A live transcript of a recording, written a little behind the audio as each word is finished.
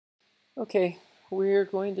Okay, we're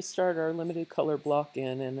going to start our limited color block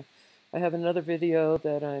in, and I have another video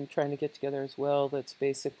that I'm trying to get together as well that's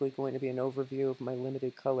basically going to be an overview of my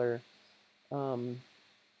limited color um,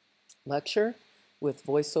 lecture with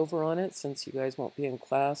voiceover on it since you guys won't be in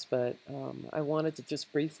class, but I wanted to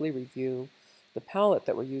just briefly review the palette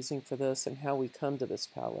that we're using for this and how we come to this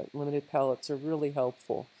palette. Limited palettes are really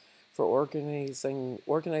helpful for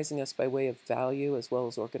organizing us by way of value as well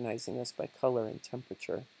as organizing us by color and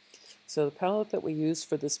temperature. So the palette that we use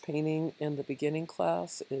for this painting in the beginning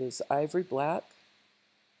class is Ivory Black,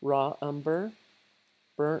 Raw Umber,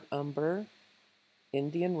 Burnt Umber,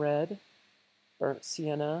 Indian Red, Burnt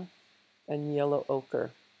Sienna, and Yellow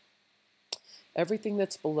Ochre. Everything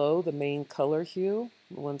that's below the main color hue,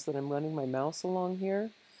 the ones that I'm running my mouse along here,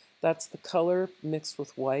 that's the color mixed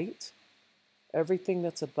with white. Everything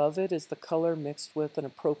that's above it is the color mixed with an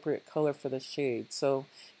appropriate color for the shade. So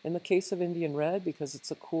in the case of Indian Red, because it's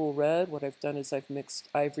a cool red, what I've done is I've mixed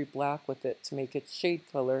Ivory Black with it to make it shade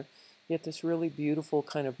color. You get this really beautiful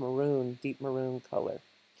kind of maroon, deep maroon color.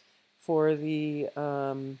 For the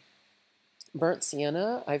Burnt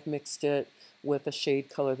Sienna, I've mixed it with a shade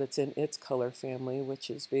color that's in its color family, which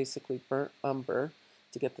is basically Burnt Umber,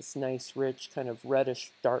 to get this nice, rich, kind of reddish,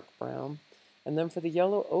 dark brown. And then for the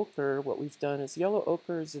Yellow Ochre, what we've done is Yellow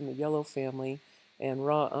Ochre is in the yellow family, and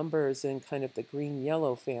Raw Umber is in kind of the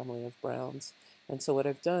green-yellow family of browns. And so what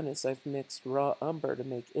I've done is I've mixed Raw Umber to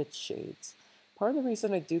make its shades. Part of the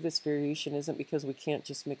reason I do this variation isn't because we can't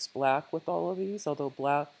just mix black with all of these, although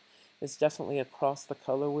black is definitely across the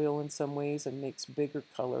color wheel in some ways and makes bigger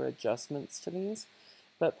color adjustments to these.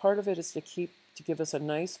 But part of it is to give us a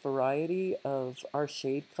nice variety of our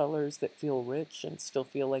shade colors that feel rich and still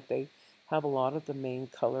feel like they have a lot of the main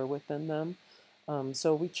color within them.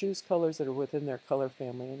 So we choose colors that are within their color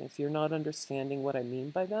family, and if you're not understanding what I mean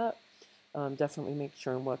by that, definitely make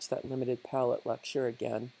sure and watch that limited palette lecture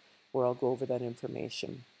again, where I'll go over that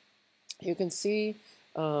information. You can see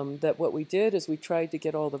that what we did is we tried to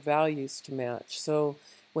get all the values to match. So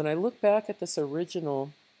when I look back at this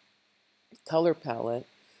original color palette,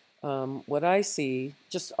 what I see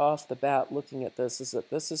just off the bat looking at this is that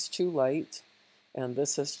this is too light and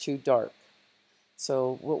this is too dark.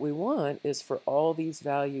 So what we want is for all these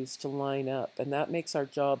values to line up, and that makes our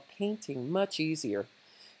job painting much easier.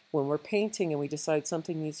 When we're painting and we decide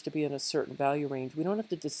something needs to be in a certain value range, we don't have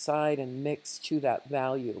to decide and mix to that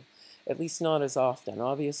value, at least not as often.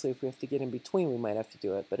 Obviously, if we have to get in between, we might have to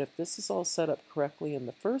do it. But if this is all set up correctly in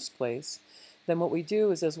the first place, then what we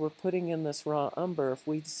do is as we're putting in this raw umber, if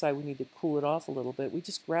we decide we need to cool it off a little bit, we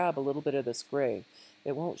just grab a little bit of this gray.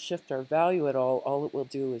 It won't shift our value at all. All it will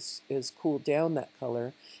do is cool down that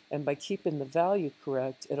color. And by keeping the value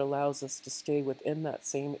correct, it allows us to stay within that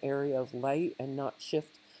same area of light and not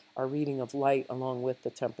shift our reading of light along with the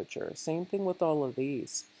temperature. Same thing with all of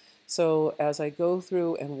these. So as I go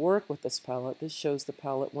through and work with this palette, this shows the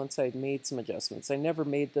palette once I'd made some adjustments. I never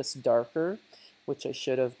made this darker, which I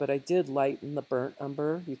should have, but I did lighten the burnt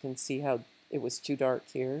umber. You can see how it was too dark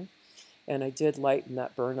here. And I did lighten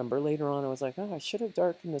that burnt umber. Later on I was like, oh, I should have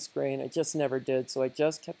darkened this gray, and I just never did. So I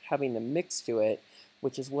just kept having to mix to it,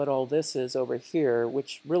 which is what all this is over here,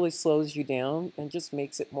 which really slows you down and just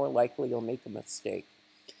makes it more likely you'll make a mistake.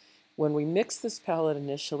 When we mix this palette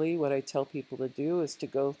initially, what I tell people to do is to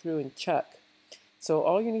go through and check. So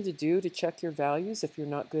all you need to do to check your values, if you're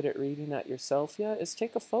not good at reading that yourself yet, is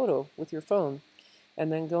take a photo with your phone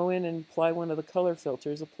and then go in and apply one of the color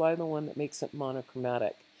filters, apply the one that makes it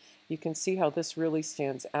monochromatic. You can see how this really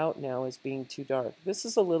stands out now as being too dark. This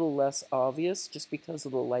is a little less obvious just because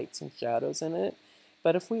of the lights and shadows in it,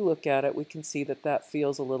 but if we look at it, we can see that that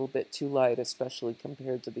feels a little bit too light, especially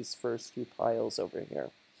compared to these first few piles over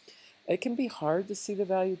here. It can be hard to see the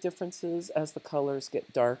value differences as the colors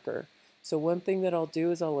get darker. So one thing that I'll do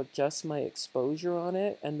is I'll adjust my exposure on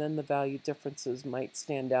it, and then the value differences might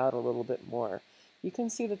stand out a little bit more. You can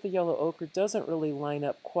see that the yellow ochre doesn't really line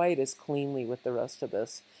up quite as cleanly with the rest of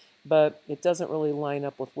this, but it doesn't really line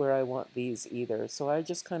up with where I want these either. So I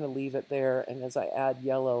just kind of leave it there, and as I add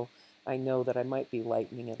yellow, I know that I might be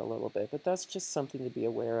lightening it a little bit, but that's just something to be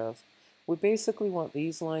aware of. We basically want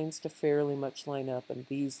these lines to fairly much line up and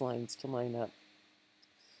these lines to line up.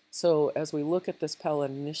 So as we look at this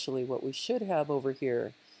palette initially, what we should have over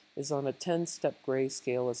here is on a 10-step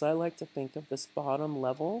grayscale, as I like to think of this bottom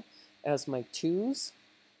level as my 2s,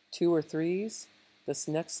 2 or 3s, this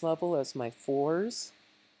next level as my 4s,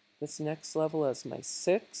 this next level as my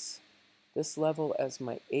 6, this level as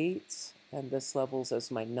my 8s, and this level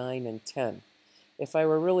as my 9 and 10. If I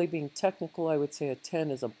were really being technical, I would say a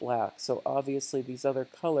 10 is a black, so obviously these other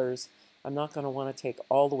colors I'm not going to want to take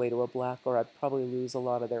all the way to a black, or I'd probably lose a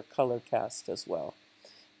lot of their color cast as well.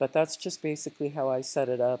 But that's just basically how I set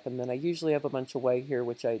it up. And then I usually have a bunch of white here,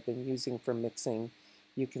 which I've been using for mixing.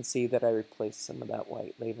 You can see that I replaced some of that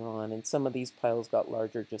white later on. And some of these piles got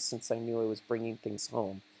larger just since I knew I was bringing things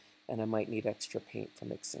home and I might need extra paint for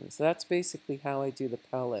mixing. So that's basically how I do the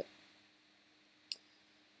palette.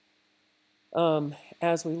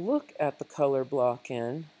 As we look at the color block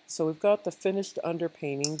in, so we've got the finished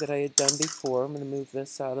underpainting that I had done before. I'm going to move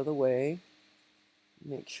this out of the way.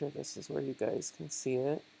 Make sure this is where you guys can see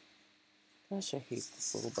it. Gosh, I hate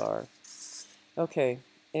this little bar. Okay,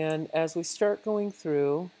 and as we start going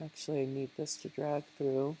through, actually I need this to drag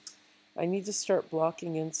through, I need to start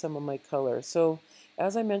blocking in some of my color. So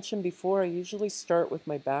as I mentioned before, I usually start with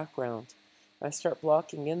my background. I start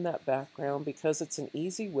blocking in that background because it's an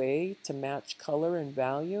easy way to match color and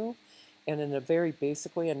value, and in a very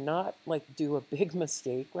basic way, and not like do a big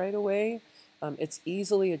mistake right away. It's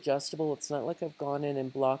easily adjustable. It's not like I've gone in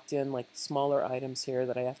and blocked in like smaller items here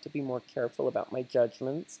that I have to be more careful about my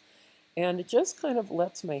judgments. And it just kind of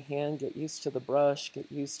lets my hand get used to the brush,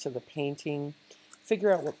 get used to the painting,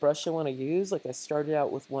 figure out what brush I want to use. Like I started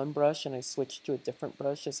out with one brush and I switched to a different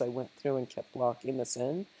brush as I went through and kept blocking this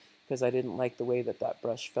in because I didn't like the way that that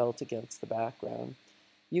brush felt against the background.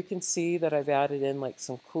 You can see that I've added in like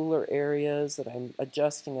some cooler areas that I'm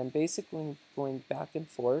adjusting. I'm basically going back and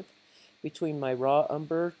forth between my raw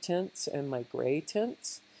umber tints and my gray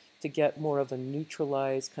tints to get more of a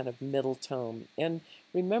neutralized kind of middle tone. And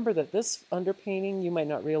remember that this underpainting, you might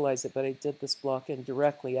not realize it, but I did this block in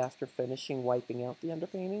directly after finishing wiping out the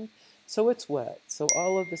underpainting. So it's wet. So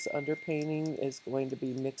all of this underpainting is going to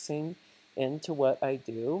be mixing into what I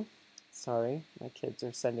do. Sorry, my kids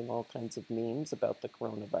are sending all kinds of memes about the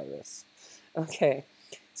coronavirus. Okay,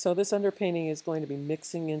 so this underpainting is going to be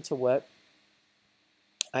mixing into what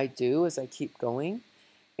I do as I keep going.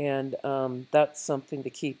 And that's something to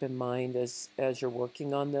keep in mind as you're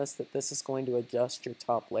working on this, that this is going to adjust your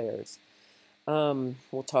top layers.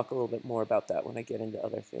 We'll talk a little bit more about that when I get into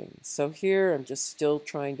other things. So here I'm just still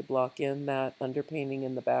trying to block in that underpainting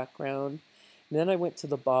in the background. And then I went to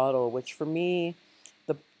the bottle, which for me,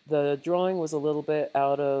 the drawing was a little bit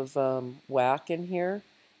out of whack in here.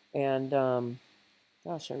 And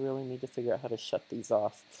gosh, I really need to figure out how to shut these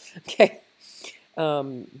off. Okay.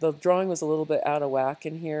 The drawing was a little bit out of whack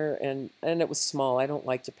in here, and it was small. I don't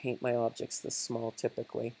like to paint my objects this small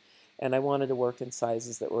typically, and I wanted to work in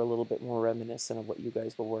sizes that were a little bit more reminiscent of what you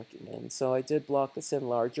guys were working in. So I did block this in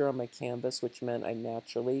larger on my canvas, which meant I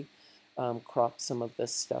naturally cropped some of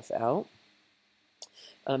this stuff out.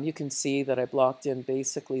 You can see that I blocked in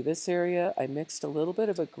basically this area. I mixed a little bit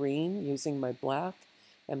of a green using my black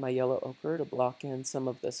and my yellow ochre to block in some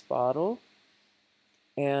of this bottle.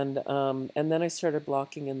 And then I started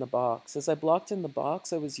blocking in the box. As I blocked in the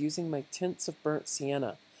box, I was using my tints of burnt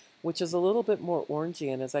sienna, which is a little bit more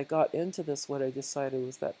orangey. And as I got into this, what I decided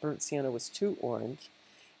was that burnt sienna was too orange.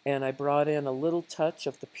 And I brought in a little touch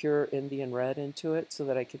of the pure Indian red into it so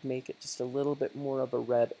that I could make it just a little bit more of a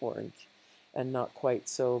red orange and not quite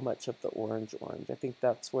so much of the orange. I think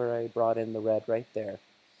that's where I brought in the red right there.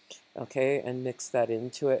 Okay, and mixed that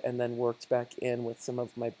into it and then worked back in with some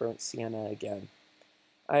of my burnt sienna again.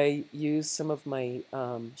 I used some of my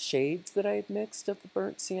shades that I had mixed of the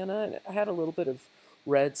burnt sienna, and I had a little bit of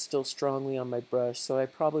red still strongly on my brush, so I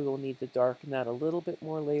probably will need to darken that a little bit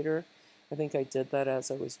more later. I think I did that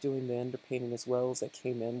as I was doing the underpainting as well, as I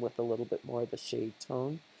came in with a little bit more of the shade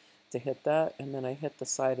tone to hit that, and then I hit the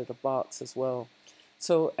side of the box as well.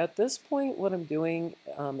 So at this point, what I'm doing,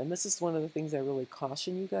 and this is one of the things I really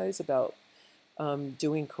caution you guys about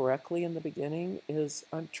doing correctly in the beginning, is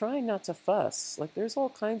I'm trying not to fuss. Like there's all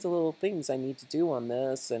kinds of little things I need to do on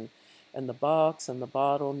this and the box and the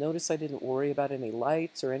bottle. Notice I didn't worry about any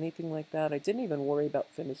lights or anything like that. I didn't even worry about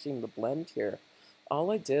finishing the blend here. All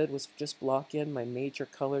I did was just block in my major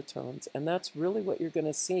color tones, and that's really what you're going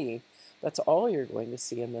to see. That's all you're going to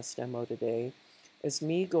see in this demo today, is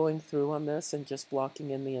me going through on this and just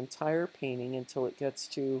blocking in the entire painting until it gets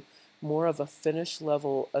to more of a finished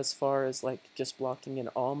level as far as like just blocking in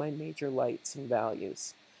all my major lights and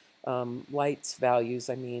values. Lights, values,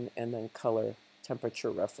 I mean, and then color, temperature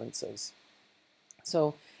references.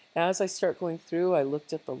 So as I start going through, I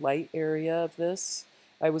looked at the light area of this.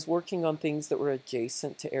 I was working on things that were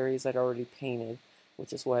adjacent to areas I'd already painted,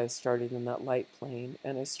 which is why I started in that light plane,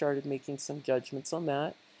 and I started making some judgments on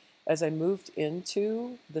that. As I moved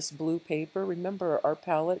into this blue paper, remember our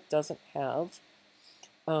palette doesn't have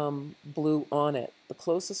blue on it. The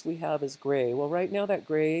closest we have is gray. Well, right now that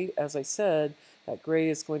gray, as I said, that gray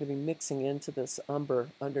is going to be mixing into this umber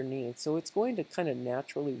underneath. So it's going to kind of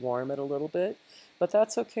naturally warm it a little bit, but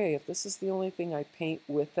that's okay. If this is the only thing I paint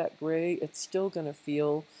with that gray, it's still going to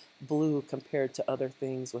feel blue compared to other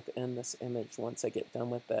things within this image once I get done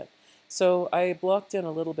with it. So I blocked in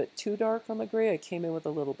a little bit too dark on the gray. I came in with a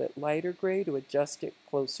little bit lighter gray to adjust it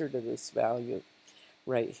closer to this value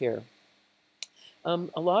right here.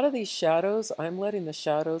 A lot of these shadows, I'm letting the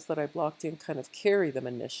shadows that I blocked in kind of carry them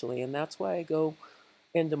initially, and that's why I go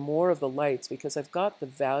into more of the lights, because I've got the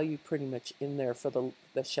value pretty much in there for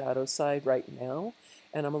the shadow side right now,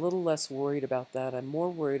 and I'm a little less worried about that. I'm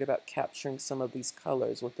more worried about capturing some of these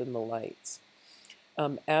colors within the lights.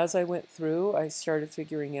 As I went through, I started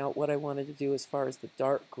figuring out what I wanted to do as far as the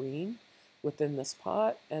dark green within this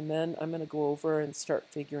pot, and then I'm going to go over and start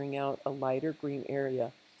figuring out a lighter green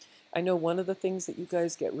area. I know one of the things that you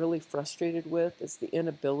guys get really frustrated with is the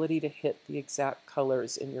inability to hit the exact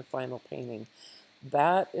colors in your final painting.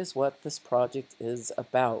 That is what this project is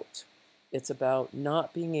about. It's about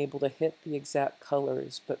not being able to hit the exact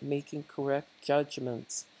colors, but making correct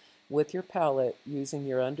judgments with your palette using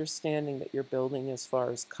your understanding that you're building as far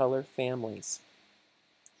as color families.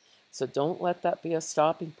 So don't let that be a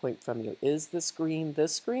stopping point from you. Is this green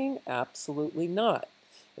this green? Absolutely not.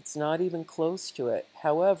 It's not even close to it.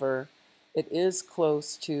 However, it is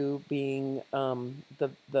close to being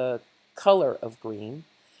the color of green,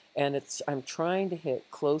 and I'm trying to hit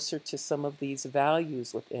closer to some of these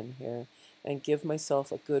values within here and give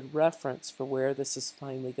myself a good reference for where this is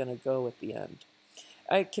finally going to go at the end.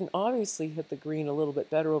 I can obviously hit the green a little bit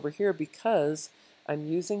better over here because I'm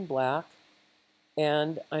using black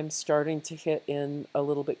and I'm starting to hit in a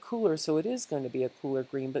little bit cooler, so it is going to be a cooler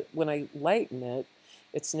green, but when I lighten it,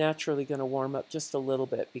 it's naturally going to warm up just a little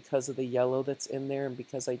bit because of the yellow that's in there and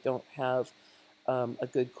because I don't have a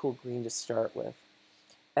good cool green to start with.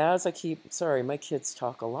 As I keep, sorry, my kids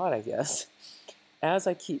talk a lot, I guess. As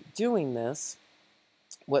I keep doing this,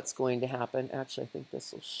 what's going to happen, actually I think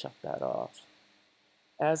this will shut that off.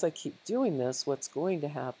 As I keep doing this, what's going to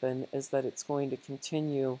happen is that it's going to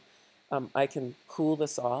continue. I can cool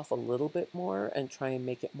this off a little bit more and try and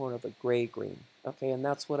make it more of a gray green. Okay, and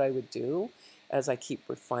that's what I would do as I keep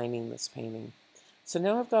refining this painting. So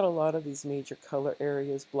now I've got a lot of these major color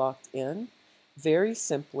areas blocked in. Very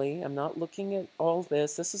simply, I'm not looking at all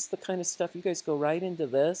this. This is the kind of stuff you guys go right into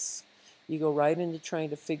this. You go right into trying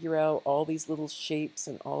to figure out all these little shapes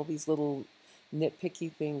and all these little nitpicky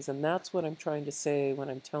things, and that's what I'm trying to say when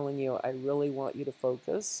I'm telling you I really want you to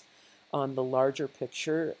focus on the larger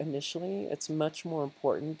picture initially. It's much more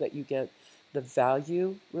important that you get the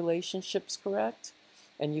value relationships correct,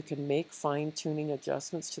 and you can make fine-tuning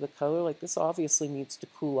adjustments to the color. Like this obviously needs to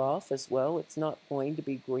cool off as well. It's not going to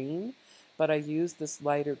be green, but I use this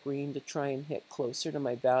lighter green to try and hit closer to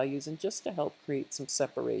my values and just to help create some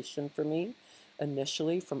separation for me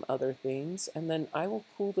initially from other things, and then I will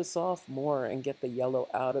cool this off more and get the yellow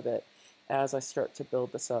out of it as I start to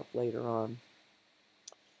build this up later on.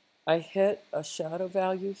 I hit a shadow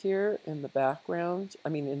value here in the background, I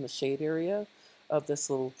mean in the shade area of this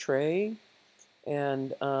little tray,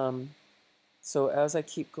 and so as I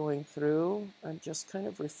keep going through, I'm just kind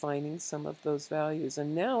of refining some of those values.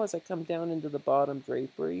 And now as I come down into the bottom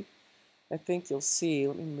drapery, I think you'll see,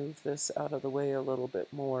 let me move this out of the way a little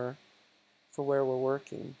bit more for where we're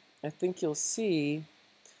working. I think you'll see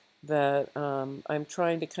that I'm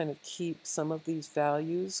trying to kind of keep some of these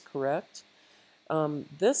values correct.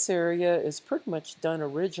 This area is pretty much done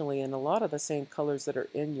originally in a lot of the same colors that are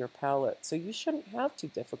in your palette, so you shouldn't have too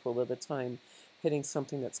difficult of a time hitting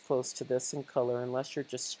something that's close to this in color unless you're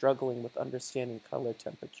just struggling with understanding color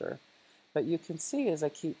temperature. But you can see as I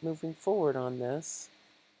keep moving forward on this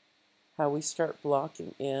how we start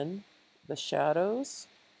blocking in the shadows.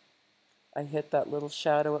 I hit that little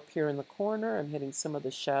shadow up here in the corner. I'm hitting some of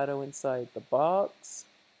the shadow inside the box.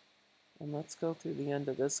 And let's go through the end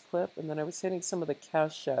of this clip. And then I was hitting some of the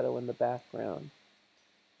cast shadow in the background.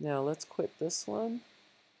 Now let's quit this one.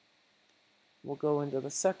 We'll go into the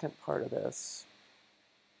second part of this,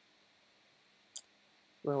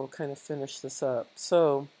 where we'll kind of finish this up.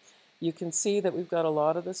 So you can see that we've got a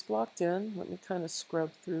lot of this blocked in. Let me kind of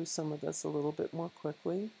scrub through some of this a little bit more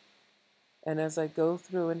quickly. And as I go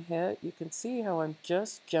through and hit, you can see how I'm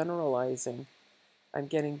just generalizing. I'm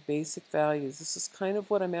getting basic values. This is kind of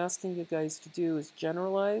what I'm asking you guys to do, is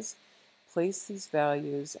generalize, place these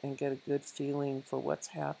values, and get a good feeling for what's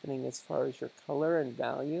happening as far as your color and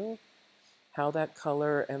value, how that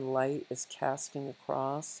color and light is casting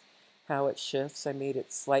across, how it shifts. I made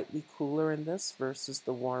it slightly cooler in this versus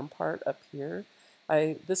the warm part up here.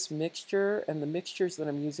 This mixture and the mixtures that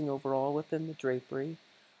I'm using overall within the drapery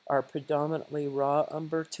are predominantly raw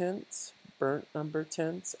umber tints, burnt umber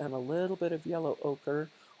tints, and a little bit of yellow ochre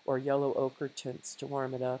or yellow ochre tints to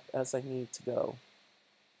warm it up as I need to go.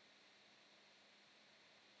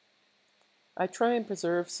 I try and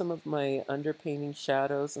preserve some of my underpainting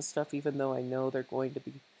shadows and stuff, even though I know they're going to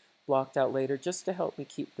be blocked out later, just to help me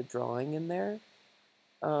keep the drawing in there.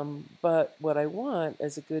 But what I want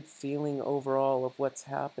is a good feeling overall of what's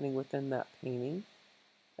happening within that painting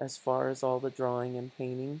as far as all the drawing and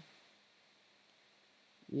painting.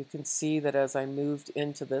 You can see that as I moved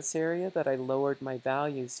into this area that I lowered my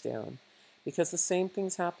values down because the same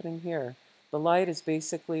thing's happening here. The light is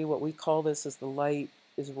basically what we call this as the light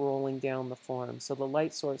is rolling down the form. So the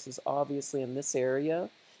light source is obviously in this area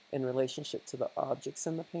in relationship to the objects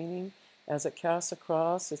in the painting. As it casts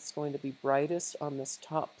across, it's going to be brightest on this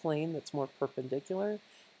top plane that's more perpendicular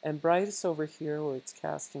and brightest over here where it's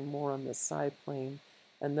casting more on this side plane.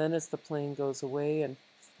 And then as the plane goes away and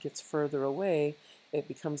gets further away, it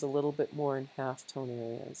becomes a little bit more in halftone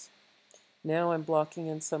areas. Now I'm blocking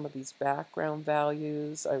in some of these background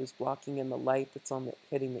values. I was blocking in the light that's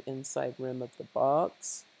hitting the inside rim of the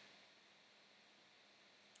box.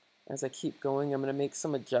 As I keep going, I'm going to make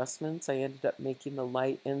some adjustments. I ended up making the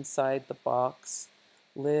light inside the box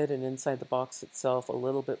lid and inside the box itself a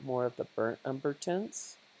little bit more of the burnt umber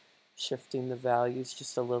tints, shifting the values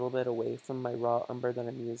just a little bit away from my raw umber that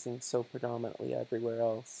I'm using so predominantly everywhere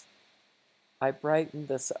else. I brightened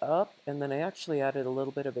this up, and then I actually added a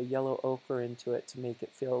little bit of a yellow ochre into it to make it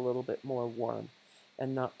feel a little bit more warm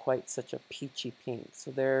and not quite such a peachy pink.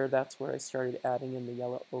 So that's where I started adding in the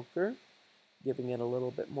yellow ochre, giving it a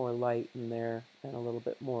little bit more light in there and a little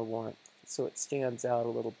bit more warmth so it stands out a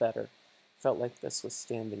little better. Felt like this was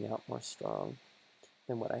standing out more strong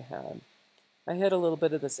than what I had. I hid a little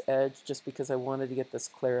bit of this edge just because I wanted to get this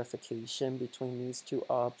clarification between these two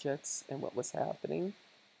objects and what was happening.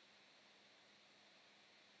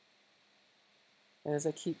 And as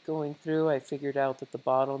I keep going through, I figured out that the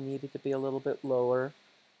bottle needed to be a little bit lower.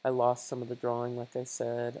 I lost some of the drawing, like I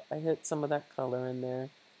said. I hit some of that color in there.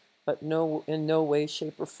 But in no way,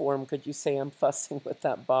 shape, or form could you say I'm fussing with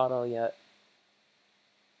that bottle yet.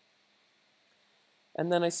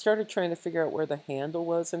 And then I started trying to figure out where the handle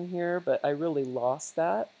was in here, but I really lost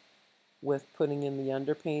that with putting in the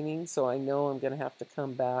underpainting, so I know I'm going to have to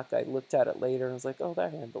come back. I looked at it later and was like, oh,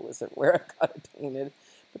 that handle isn't where I got it painted.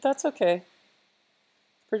 But that's okay.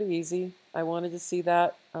 Pretty easy. I wanted to see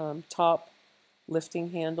that top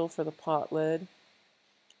lifting handle for the pot lid.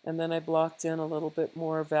 And then I blocked in a little bit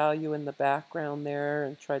more value in the background there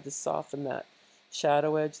and tried to soften that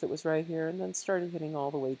shadow edge that was right here, and then started hitting all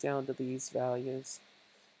the way down to these values.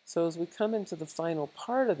 So as we come into the final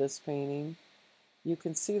part of this painting, you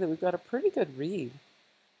can see that we've got a pretty good read.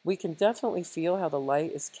 We can definitely feel how the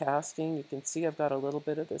light is casting. You can see I've got a little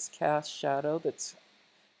bit of this cast shadow that's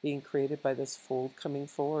being created by this fold coming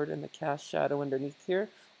forward and the cast shadow underneath here.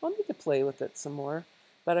 I'll need to play with it some more.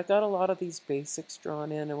 But I got a lot of these basics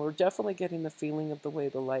drawn in, and we're definitely getting the feeling of the way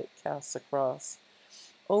the light casts across.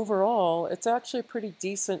 Overall, it's actually a pretty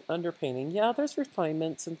decent underpainting. Yeah, there's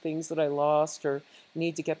refinements and things that I lost or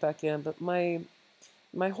need to get back in, but my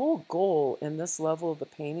whole goal in this level of the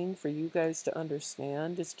painting for you guys to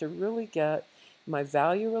understand is to really get my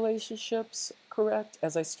value relationships correct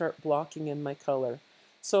as I start blocking in my color.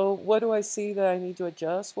 So what do I see that I need to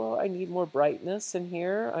adjust? Well, I need more brightness in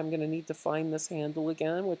here. I'm going to need to find this handle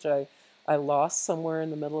again, which I lost somewhere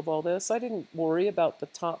in the middle of all this. I didn't worry about the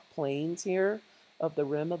top planes here of the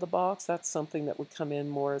rim of the box. That's something that would come in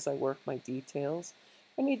more as I work my details.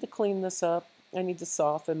 I need to clean this up. I need to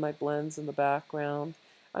soften my blends in the background.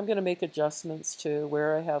 I'm going to make adjustments to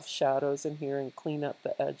where I have shadows in here and clean up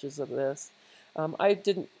the edges of this. I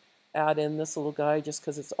didn't add in this little guy just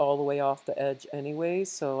because it's all the way off the edge anyway,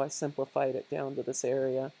 so I simplified it down to this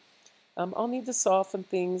area. I'll need to soften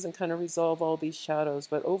things and kind of resolve all these shadows,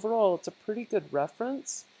 but overall it's a pretty good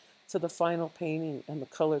reference to the final painting and the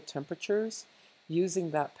color temperatures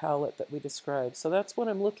using that palette that we described. So that's what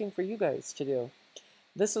I'm looking for you guys to do.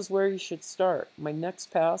 This is where you should start. My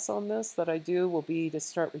next pass on this that I do will be to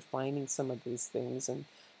start refining some of these things, and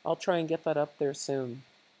I'll try and get that up there soon.